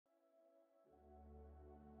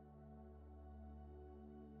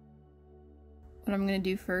what I'm going to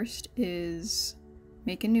do first is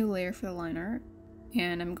make a new layer for the line art,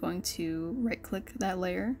 and I'm going to right click that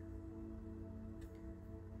layer,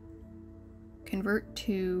 convert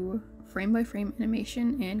to frame by frame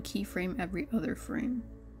animation, and keyframe every other frame.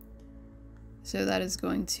 So that is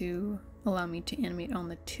going to allow me to animate on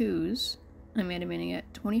the 2s. I'm animating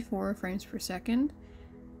at 24 frames per second,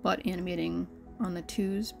 but animating on the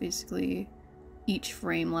 2s, basically each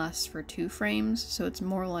frame lasts for 2 frames, so it's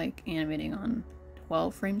more like animating on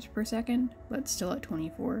 12 frames per second, but still at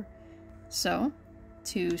 24. So,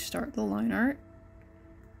 to start the line art,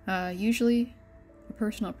 usually, a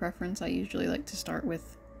personal preference, I usually like to start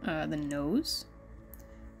with the nose.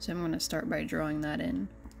 So I'm going to start by drawing that in.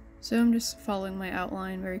 So I'm just following my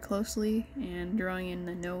outline very closely and drawing in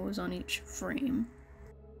the nose on each frame.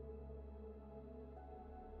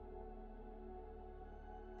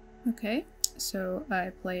 Okay, so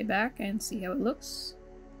I play it back and see how it looks.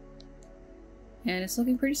 And it's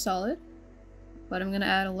looking pretty solid, but I'm going to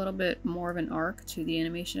add a little bit more of an arc to the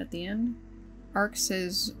animation at the end. Arcs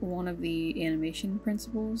is one of the animation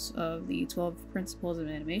principles of the 12 principles of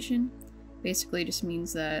animation. Basically just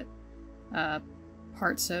means that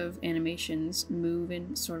parts of animations move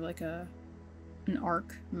in sort of like an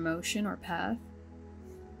arc motion or path.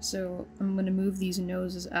 So I'm going to move these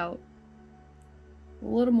noses out a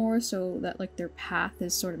little more so that like their path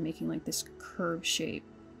is sort of making like this curved shape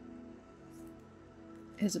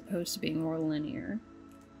as opposed to being more linear.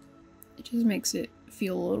 It just makes it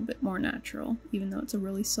feel a little bit more natural, even though it's a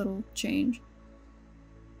really subtle change.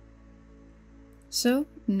 So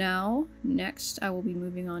now, next, I will be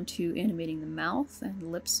moving on to animating the mouth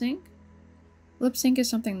and lip sync. Lip sync is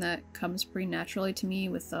something that comes pretty naturally to me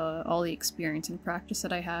with all the experience and practice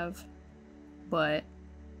that I have, but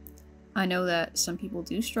I know that some people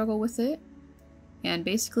do struggle with it, and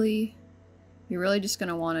basically, you're really just going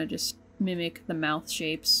to want to just mimic the mouth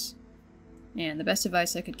shapes, and the best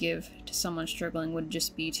advice I could give to someone struggling would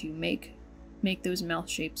just be to make those mouth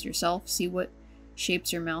shapes yourself, see what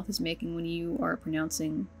shapes your mouth is making when you are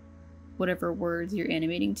pronouncing whatever words you're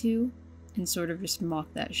animating to, and sort of just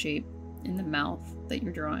mock that shape in the mouth that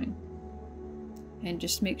you're drawing. And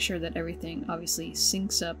just make sure that everything obviously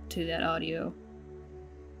syncs up to that audio.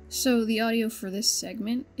 So the audio for this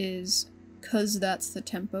segment is "'cause that's the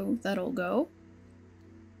tempo that'll go."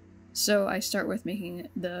 So I start with making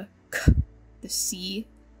the C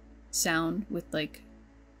sound with like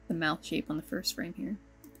the mouth shape on the first frame here.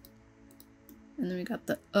 And then we got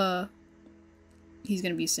the he's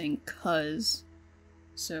gonna be saying "'cause,"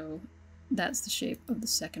 so that's the shape of the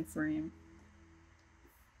second frame.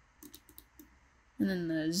 And then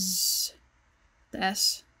the Z, the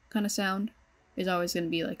S kind of sound, is always gonna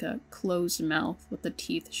be like a closed mouth with the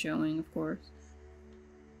teeth showing, of course.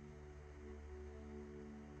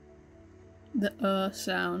 The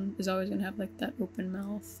sound is always gonna have like that open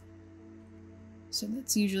mouth. So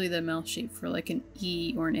that's usually the mouth shape for like an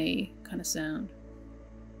E or an A kind of sound.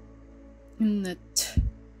 And the T,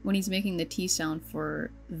 when he's making the T sound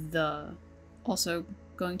for the, also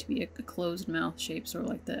going to be a closed mouth shape, sort of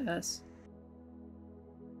like the S.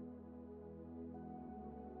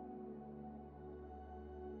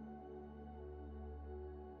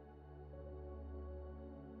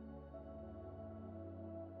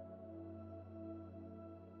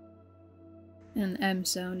 And the M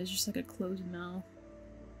sound is just like a closed mouth.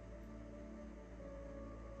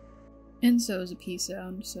 And so is a P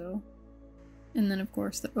sound, so. And then of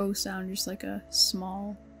course the O sound, just like a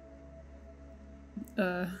small,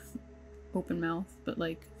 open mouth, but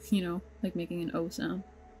like, you know, like making an O sound.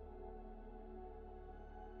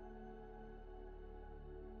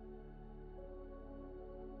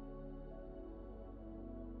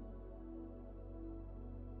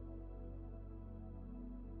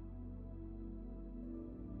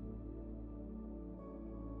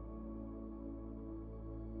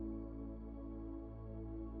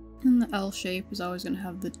 And the L shape is always going to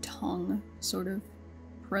have the tongue sort of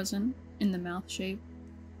present in the mouth shape.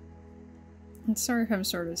 And sorry if I'm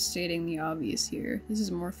sort of stating the obvious here. This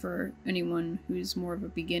is more for anyone who's more of a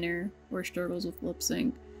beginner or struggles with lip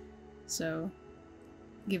sync. So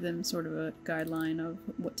give them sort of a guideline of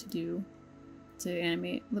what to do to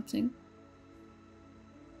animate lip sync.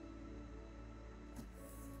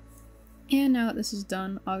 And now that this is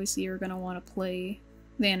done, obviously you're going to want to play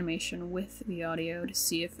the animation with the audio to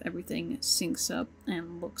see if everything syncs up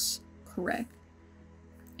and looks correct.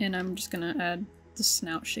 And I'm just gonna add the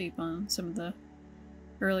snout shape on some of the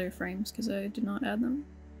earlier frames because I did not add them.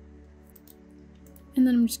 And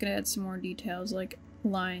then I'm just gonna add some more details like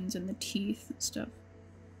lines and the teeth and stuff.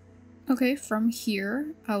 Okay, from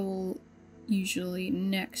here I will usually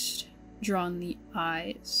next drawn the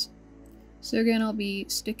eyes. So again, I'll be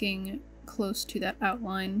sticking close to that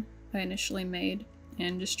outline I initially made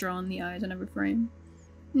and just drawing the eyes on every frame.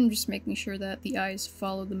 I'm just making sure that the eyes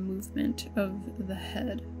follow the movement of the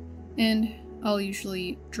head. And I'll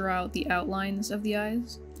usually draw out the outlines of the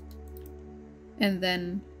eyes and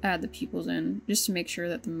then add the pupils in, just to make sure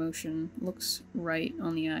that the motion looks right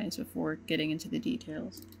on the eyes before getting into the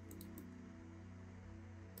details.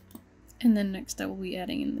 And then next I will be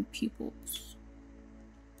adding in the pupils.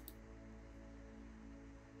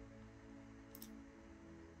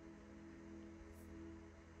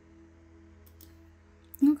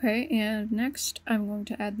 Okay, and next I'm going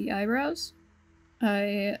to add the eyebrows.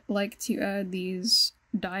 I like to add these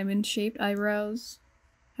diamond-shaped eyebrows.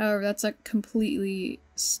 However, that's a completely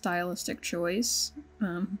stylistic choice.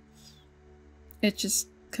 It's just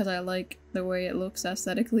because I like the way it looks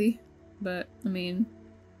aesthetically, but I mean,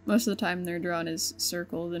 most of the time they're drawn as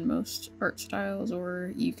circles in most art styles,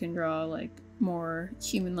 or you can draw like more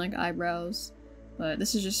human-like eyebrows, but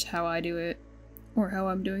this is just how I do it, or how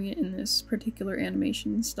I'm doing it in this particular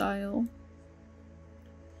animation style.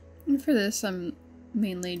 And for this, I'm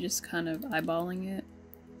mainly just kind of eyeballing it.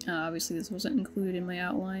 Obviously this wasn't included in my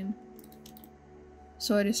outline,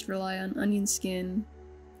 so I just rely on onion skin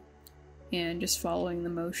and just following the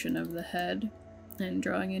motion of the head and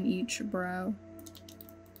drawing in each brow.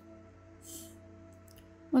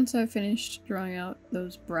 Once I've finished drawing out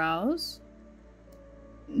those brows,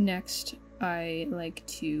 next I like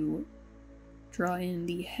to draw in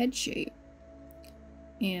the head shape.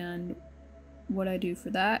 And what I do for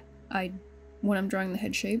that, when I'm drawing the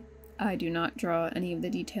head shape, I do not draw any of the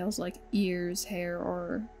details like ears, hair,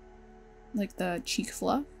 or like the cheek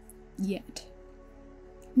fluff yet.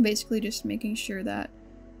 Basically just making sure that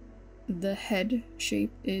the head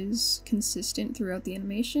shape is consistent throughout the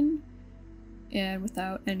animation and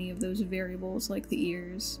without any of those variables like the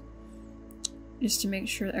ears, just to make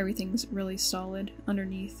sure that everything's really solid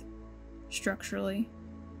underneath structurally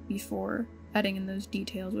before adding in those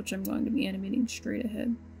details, which I'm going to be animating straight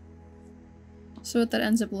ahead. So what that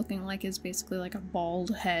ends up looking like is basically like a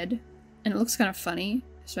bald head, and it looks kind of funny,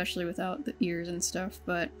 especially without the ears and stuff,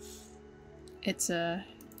 but it's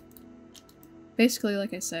basically,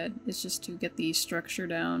 like I said, it's just to get the structure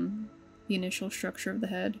down, the initial structure of the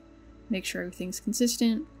head, make sure everything's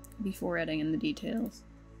consistent before adding in the details.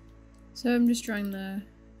 So I'm just drawing the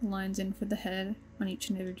lines in for the head on each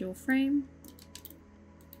individual frame,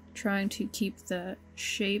 trying to keep the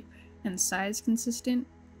shape and size consistent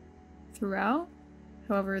throughout.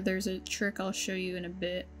 However, there's a trick I'll show you in a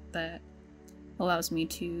bit that allows me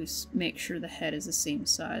to make sure the head is the same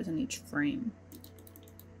size in each frame.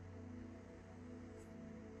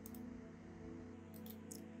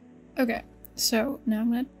 Okay, so now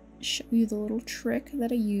I'm going to show you the little trick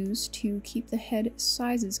that I use to keep the head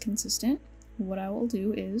sizes consistent. What I will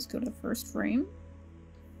do is go to the first frame,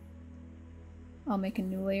 I'll make a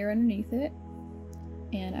new layer underneath it,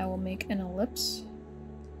 and I will make an ellipse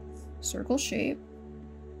circle shape,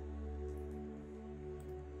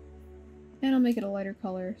 and I'll make it a lighter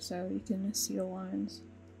color so you can see the lines.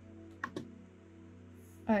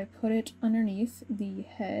 I put it underneath the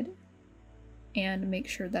head and make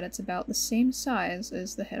sure that it's about the same size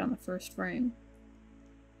as the head on the first frame.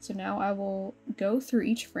 So now I will go through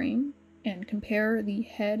each frame and compare the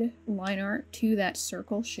head line art to that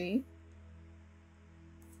circle shape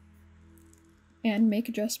and make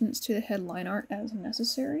adjustments to the head line art as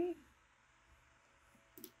necessary.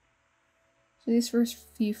 So these first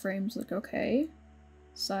few frames look okay,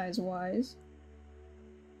 size-wise.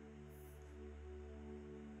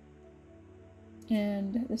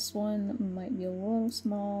 And this one might be a little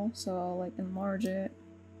small, so I'll like enlarge it.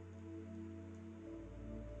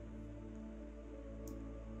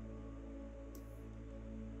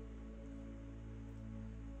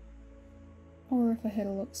 Or if a head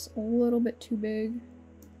looks a little bit too big,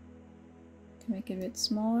 can make it a bit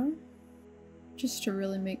smaller, just to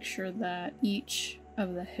really make sure that each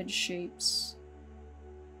of the head shapes,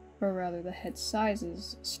 or rather the head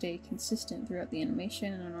sizes, stay consistent throughout the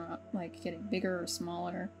animation and are not like getting bigger or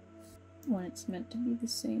smaller when it's meant to be the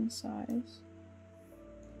same size.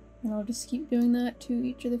 And I'll just keep doing that to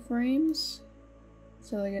each of the frames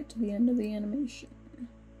until I get to the end of the animation.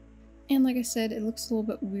 And like I said, it looks a little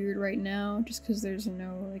bit weird right now just because there's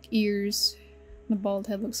no like ears. The bald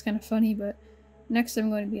head looks kind of funny, but next I'm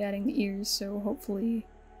going to be adding the ears, so hopefully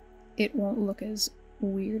it won't look as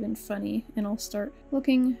weird and funny and I'll start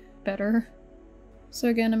looking better. So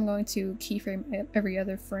again, I'm going to keyframe every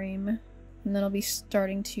other frame and then I'll be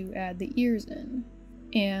starting to add the ears in.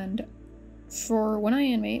 And for when I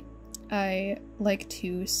animate, I like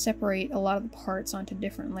to separate a lot of the parts onto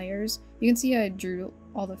different layers. You can see I drew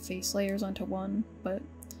all the face layers onto one, but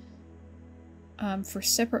for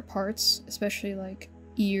separate parts, especially like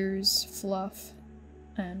ears, fluff,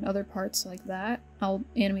 and other parts like that, I'll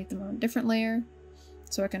animate them on a different layer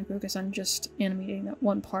so I can focus on just animating that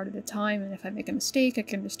one part at a time, and if I make a mistake I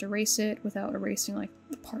can just erase it without erasing like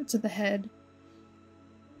the parts of the head.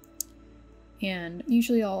 And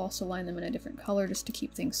usually I'll also line them in a different color just to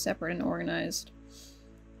keep things separate and organized.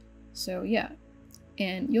 So yeah,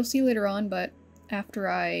 and you'll see later on, but after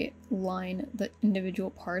I line the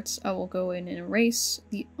individual parts, I will go in and erase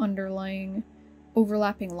the underlying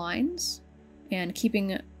overlapping lines, and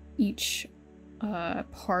keeping each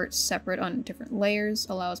part separate on different layers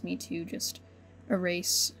allows me to just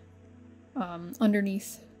erase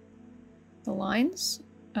underneath the lines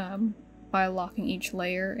by locking each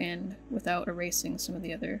layer and without erasing some of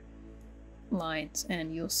the other lines,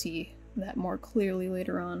 and you'll see that more clearly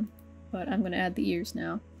later on. But I'm going to add the ears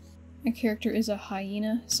now. My character is a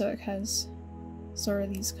hyena, so it has sort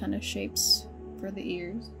of these kind of shapes for the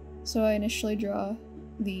ears. So I initially draw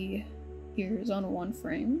the ears on one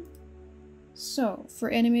frame. So for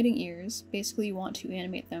animating ears, basically you want to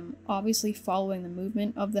animate them obviously following the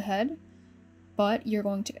movement of the head, but you're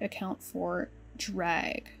going to account for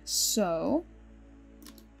drag. So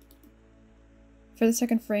for the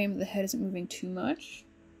second frame, the head isn't moving too much.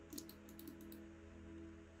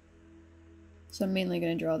 So I'm mainly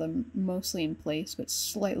going to draw them mostly in place, but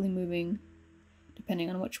slightly moving depending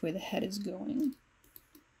on which way the head is going.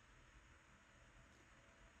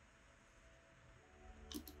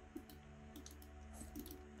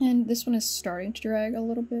 And this one is starting to drag a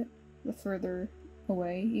little bit, the further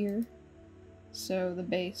away ear. So the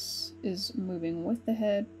base is moving with the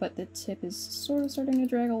head, but the tip is sort of starting to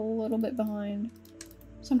drag a little bit behind.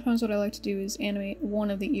 Sometimes what I like to do is animate one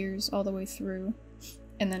of the ears all the way through,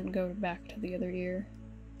 and then go back to the other ear.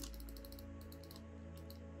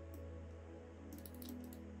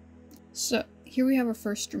 So here we have our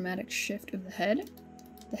first dramatic shift of the head.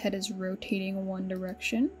 The head is rotating one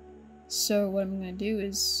direction. So what I'm going to do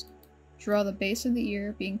is draw the base of the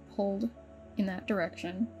ear being pulled in that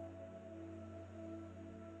direction.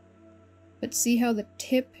 But see how the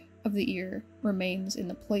tip of the ear remains in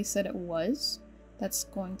the place that it was? That's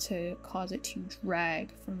going to cause it to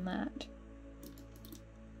drag from that.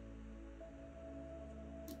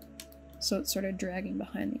 So it's sort of dragging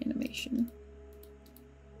behind the animation.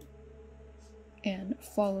 And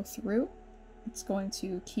follow through. It's going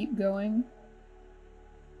to keep going.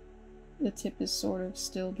 The tip is sort of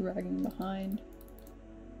still dragging behind.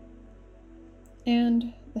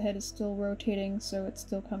 And the head is still rotating, so it's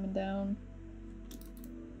still coming down.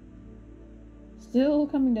 Still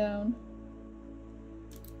coming down.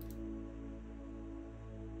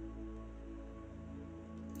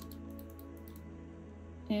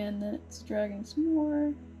 And then it's dragging some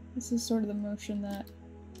more. This is sort of the motion that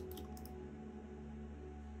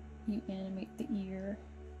you animate the ear.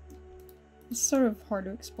 It's sort of hard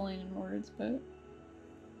to explain in words, but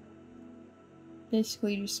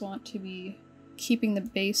basically you just want to be keeping the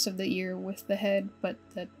base of the ear with the head, but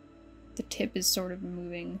the tip is sort of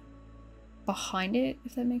moving behind it,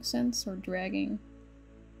 if that makes sense, or dragging.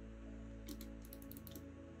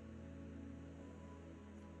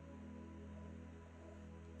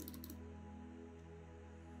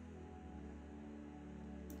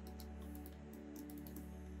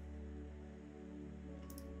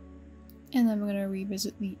 And then I'm going to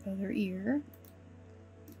revisit the other ear.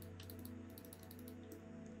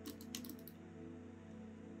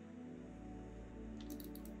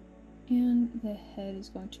 And the head is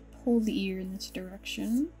going to pull the ear in this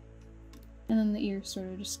direction. And then the ear sort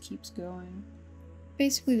of just keeps going.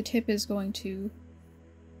 Basically the tip is going to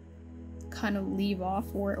kind of leave off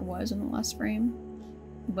where it was in the last frame,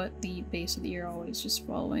 but the base of the ear always just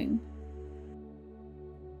following.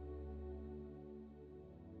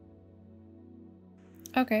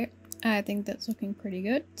 Okay, I think that's looking pretty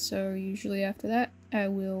good, so usually after that I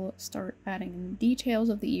will start adding in the details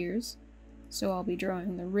of the ears. So I'll be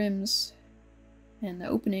drawing the rims and the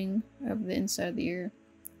opening of the inside of the ear,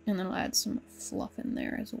 and then I'll add some fluff in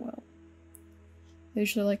there as well. I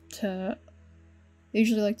usually like to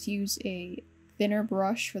use a thinner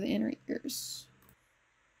brush for the inner ears.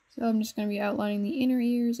 So I'm just going to be outlining the inner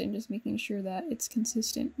ears and just making sure that it's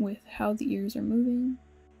consistent with how the ears are moving.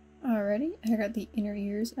 Alrighty, I got the inner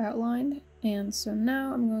ears outlined, and so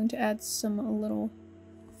now I'm going to add some little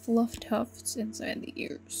fluff tufts inside the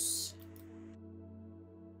ears.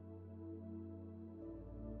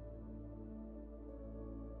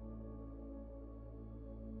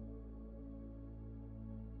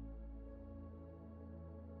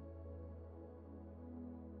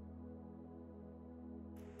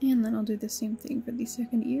 And then I'll do the same thing for the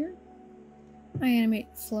second ear. I animate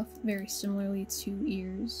Fluff very similarly to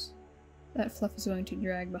ears. That Fluff is going to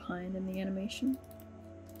drag behind in the animation.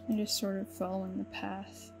 And just sort of following the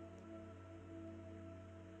path.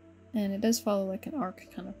 And it does follow like an arc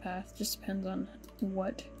kind of path, just depends on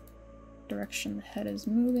what direction the head is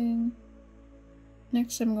moving.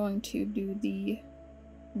 Next I'm going to do the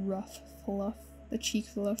Ruff Fluff, the cheek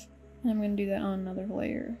fluff, and I'm going to do that on another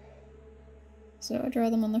layer. So I draw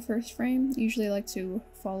them on the first frame. Usually I like to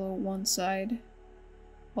follow one side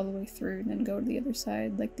all the way through and then go to the other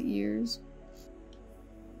side, like the ears.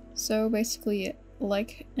 So basically,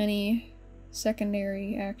 like any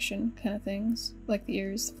secondary action kind of things, like the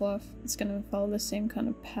ears, the fluff, it's going to follow the same kind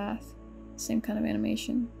of path, same kind of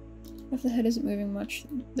animation. If the head isn't moving much,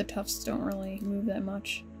 the tufts don't really move that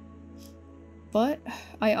much. But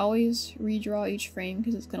I always redraw each frame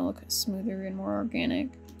because it's going to look smoother and more organic.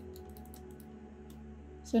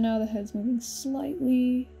 So now the head's moving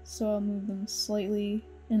slightly, so I'll move them slightly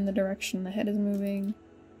in the direction the head is moving.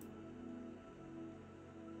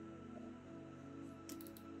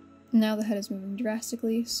 Now the head is moving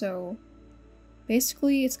drastically, so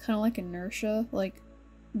basically it's kind of like inertia, like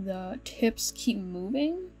the tips keep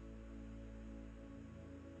moving,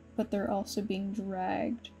 but they're also being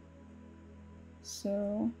dragged.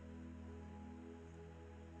 So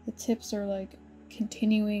the tips are like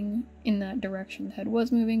continuing in that direction the head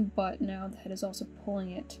was moving, but now the head is also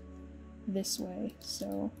pulling it this way.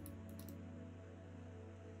 So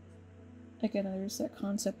again, there's that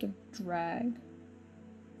concept of drag.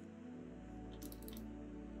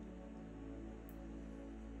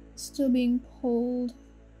 Still being pulled.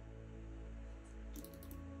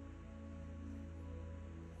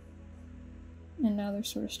 And now they're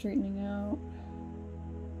sort of straightening out.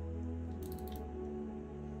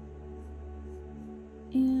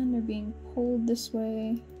 And they're being pulled this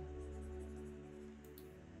way.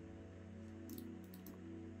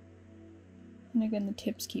 And again, the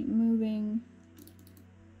tips keep moving.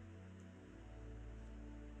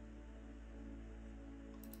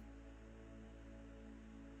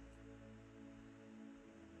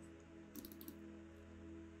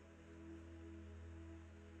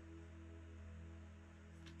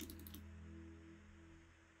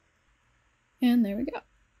 And there we go.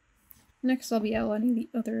 Next I'll be outlining the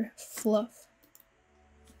other fluff.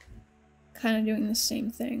 Kind of doing the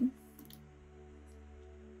same thing.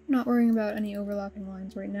 Not worrying about any overlapping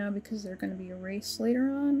lines right now because they're going to be erased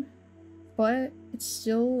later on, but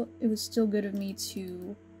it was still good of me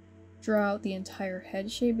to draw out the entire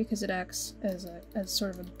head shape because it acts as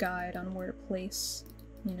sort of a guide on where to place,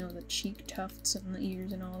 you know, the cheek tufts and the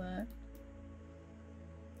ears and all that.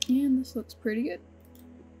 And this looks pretty good.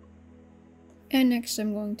 And next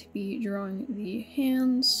I'm going to be drawing the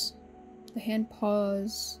hands, the hand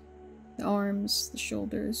paws, the arms, the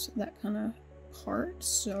shoulders, that kind of part.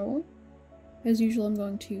 So, as usual, I'm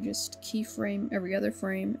going to just keyframe every other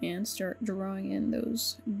frame and start drawing in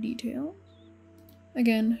those details.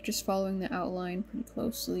 Again, just following the outline pretty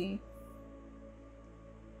closely.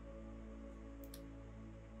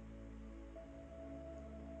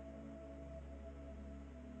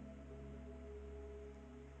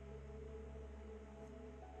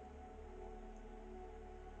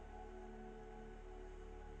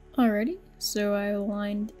 Alrighty, so I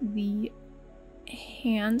aligned the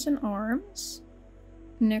hands and arms.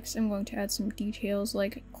 Next I'm going to add some details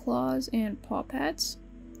like claws and paw pads.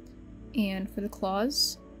 And for the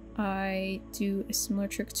claws, I do a similar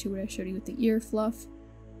trick to what I showed you with the ear fluff.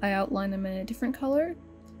 I outline them in a different color,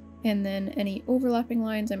 and then any overlapping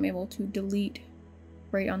lines I'm able to delete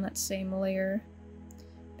right on that same layer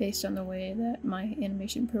based on the way that my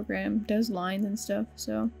animation program does lines and stuff,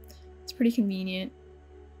 so it's pretty convenient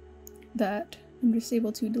that I'm just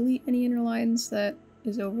able to delete any inner lines that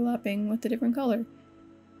is overlapping with a different color.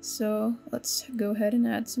 So let's go ahead and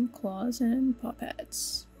add some claws and paw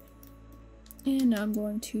pads. And now I'm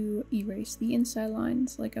going to erase the inside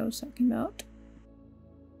lines like I was talking about.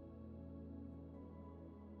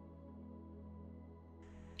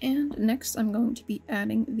 And next I'm going to be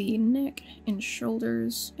adding the neck and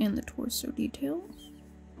shoulders and the torso details.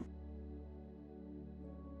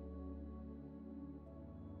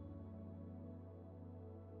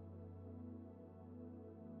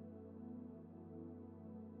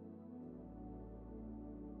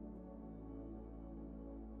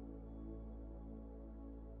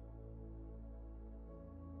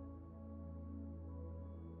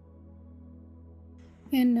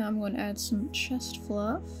 And now I'm going to add some chest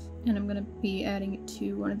fluff, and I'm going to be adding it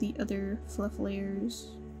to one of the other fluff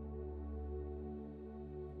layers.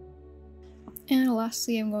 And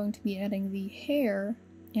lastly, I'm going to be adding the hair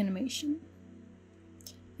animation.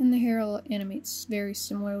 And the hair animates very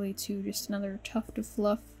similarly to just another tuft of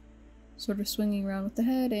fluff, sort of swinging around with the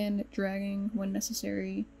head and dragging when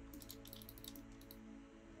necessary.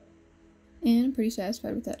 And I'm pretty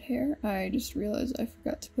satisfied with that hair. I just realized I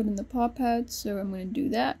forgot to put in the paw pads, so I'm going to do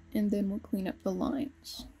that, and then we'll clean up the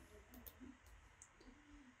lines.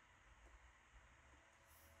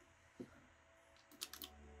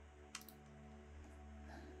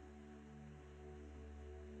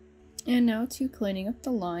 And now to cleaning up the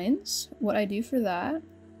lines. What I do for that,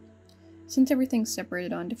 since everything's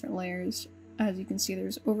separated on different layers, as you can see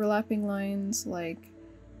there's overlapping lines like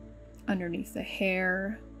underneath the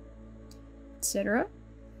hair, etc.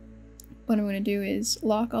 What I'm going to do is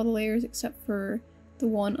lock all the layers except for the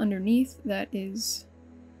one underneath that is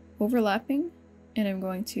overlapping, and I'm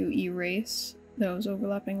going to erase those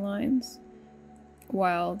overlapping lines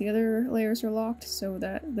while the other layers are locked so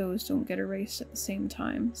that those don't get erased at the same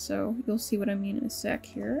time. So you'll see what I mean in a sec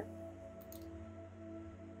here.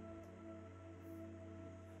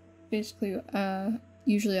 Basically,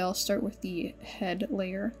 usually I'll start with the head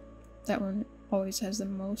layer. That one always has the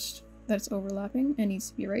most that's overlapping and needs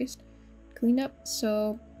to be erased. Cleaned up,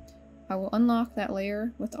 so I will unlock that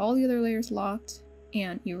layer with all the other layers locked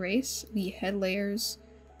and erase the head layers,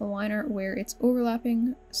 the liner where it's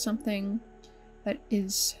overlapping something that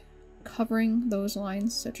is covering those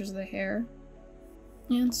lines, such as the hair.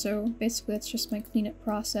 And so basically that's just my cleanup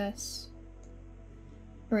process.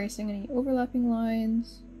 Erasing any overlapping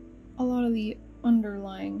lines, a lot of the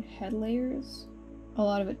underlying head layers. A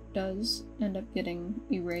lot of it does end up getting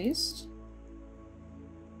erased,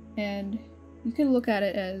 and you can look at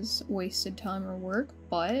it as wasted time or work,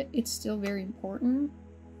 but it's still very important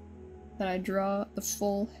that I draw the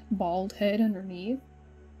full bald head underneath,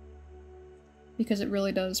 because it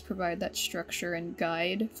really does provide that structure and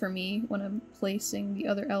guide for me when I'm placing the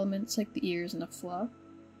other elements like the ears and the fluff.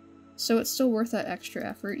 So it's still worth that extra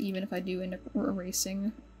effort even if I do end up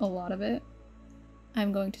erasing a lot of it.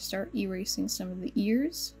 I'm going to start erasing some of the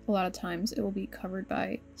ears. A lot of times it will be covered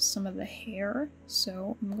by some of the hair,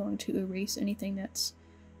 so I'm going to erase anything that's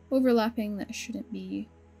overlapping that shouldn't be.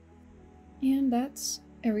 And that's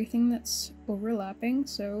everything that's overlapping,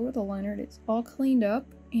 so the liner is all cleaned up,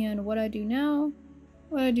 and what I do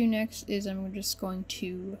next is I'm just going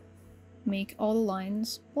to make all the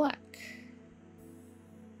lines black.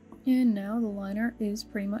 And now the liner is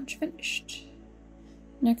pretty much finished.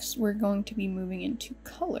 Next, we're going to be moving into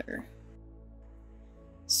color.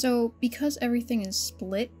 So because everything is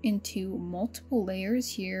split into multiple layers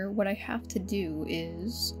here, what I have to do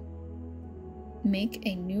is make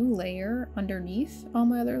a new layer underneath all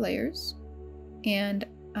my other layers, and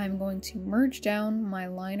I'm going to merge down my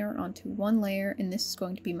liner onto one layer, and this is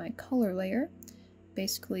going to be my color layer.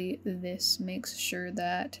 Basically, this makes sure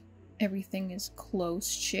that everything is close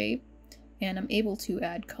shape, and I'm able to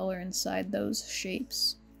add color inside those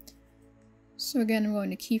shapes. So again, I'm going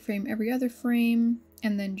to keyframe every other frame,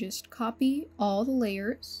 and then just copy all the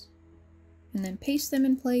layers, and then paste them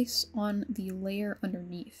in place on the layer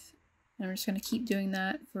underneath. And I'm just going to keep doing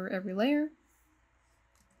that for every layer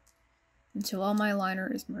until all my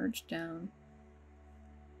liner is merged down.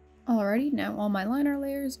 Alrighty, now all my liner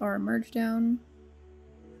layers are merged down.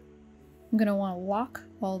 I'm going to want to lock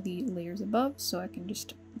all the layers above so I can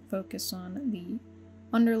just focus on the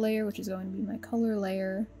under layer, which is going to be my color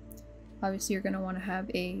layer. Obviously you're going to want to have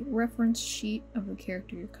a reference sheet of the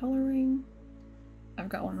character you're coloring. I've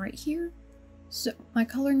got one right here. So my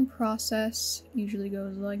coloring process usually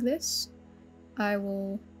goes like this. I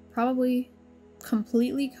will probably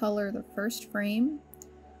completely color the first frame,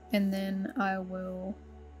 and then I'll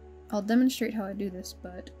demonstrate how I do this,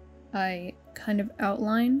 but I kind of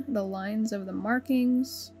outline the lines of the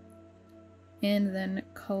markings and then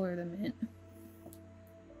color them in.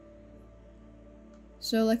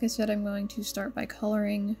 So like I said, I'm going to start by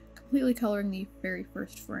completely coloring the very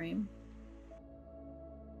first frame.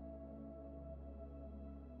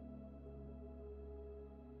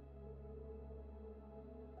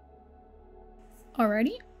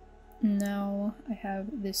 Alrighty, now I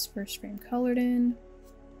have this first frame colored in,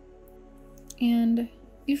 and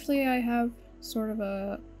usually I have sort of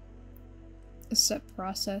a set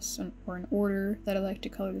process or an order that I like to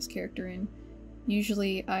color this character in.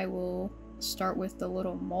 Usually I will start with the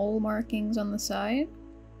little mole markings on the side,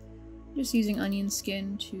 just using onion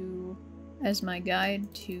skin as my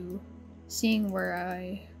guide to seeing where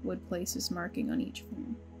I would place this marking on each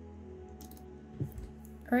frame.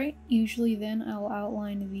 Alright, usually then I'll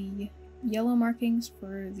outline the yellow markings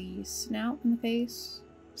for the snout and the face.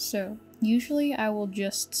 So usually I will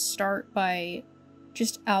just start by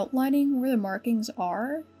just outlining where the markings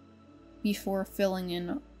are before filling in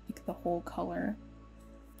like the whole color.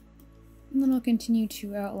 And then I'll continue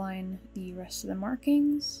to outline the rest of the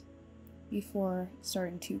markings before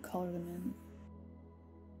starting to color them in.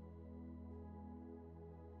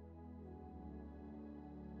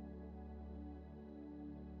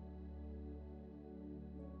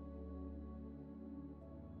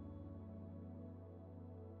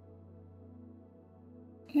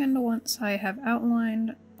 And once I have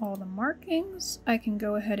outlined all the markings, I can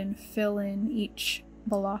go ahead and fill in each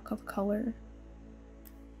block of color.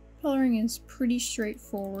 Coloring is pretty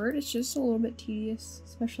straightforward, it's just a little bit tedious,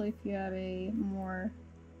 especially if you have a more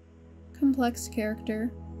complex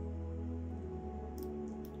character.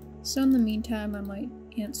 So in the meantime, I might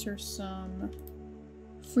answer some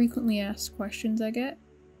frequently asked questions I get.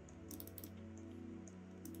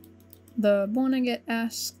 The one I get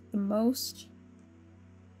asked the most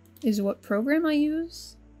is what program I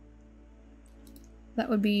use.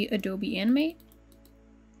 That would be Adobe Animate.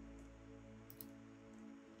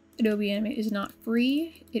 Adobe Animate is not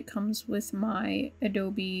free. It comes with my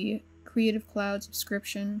Adobe Creative Cloud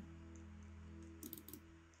subscription.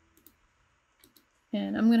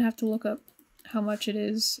 And I'm gonna have to look up how much it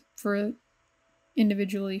is for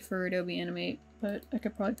individually for Adobe Animate, but I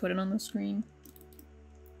could probably put it on the screen.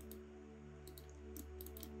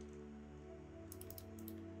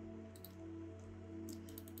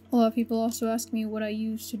 A lot of people also ask me what I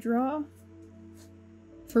use to draw.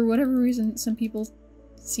 For whatever reason, some people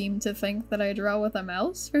seem to think that I draw with a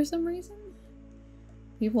mouse for some reason.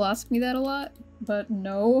 People ask me that a lot, but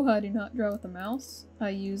no, I do not draw with a mouse. I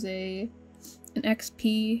use an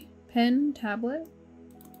XP pen tablet.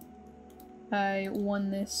 I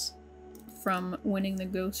won this from winning the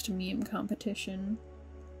Ghost meme competition.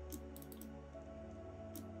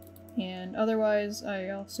 And otherwise, I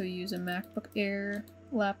also use a MacBook Air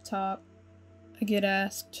laptop. I get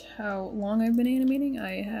asked how long I've been animating.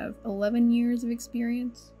 I have 11 years of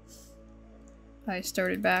experience. I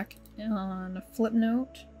started back on a flip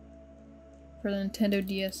note for the Nintendo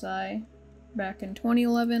DSi back in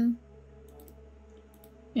 2011,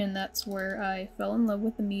 and that's where I fell in love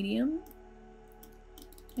with the medium,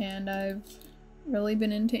 and I've really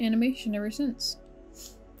been into animation ever since.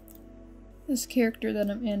 This character that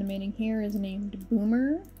I'm animating here is named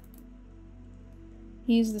Boomer.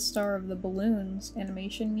 He's the star of the Balloons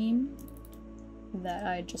animation meme that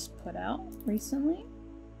I just put out recently.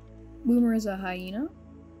 Boomer is a hyena,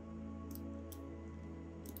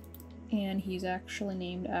 and he's actually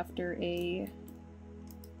named after a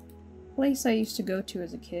place I used to go to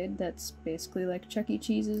as a kid that's basically like Chuck E.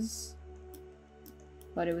 Cheese's,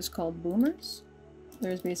 but it was called Boomer's.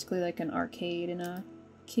 There's basically like an arcade and a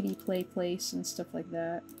kiddie play place and stuff like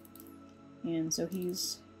that, and so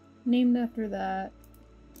he's named after that.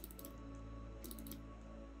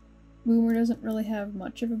 Boomer doesn't really have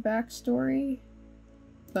much of a backstory,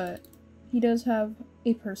 but he does have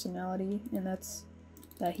a personality, and that's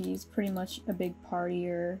that he's pretty much a big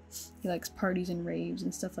partier. He likes parties and raves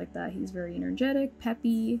and stuff like that. He's very energetic,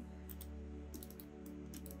 peppy,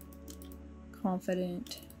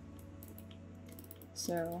 confident.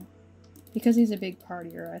 So, because he's a big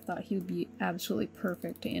partier, I thought he would be absolutely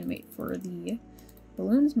perfect to animate for the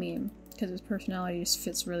Balloons meme, because his personality just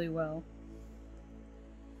fits really well.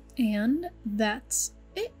 And that's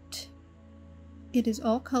it. It is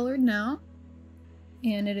all colored now,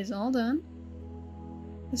 and it is all done.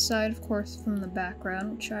 Aside, of course, from the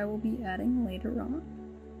background, which I will be adding later on.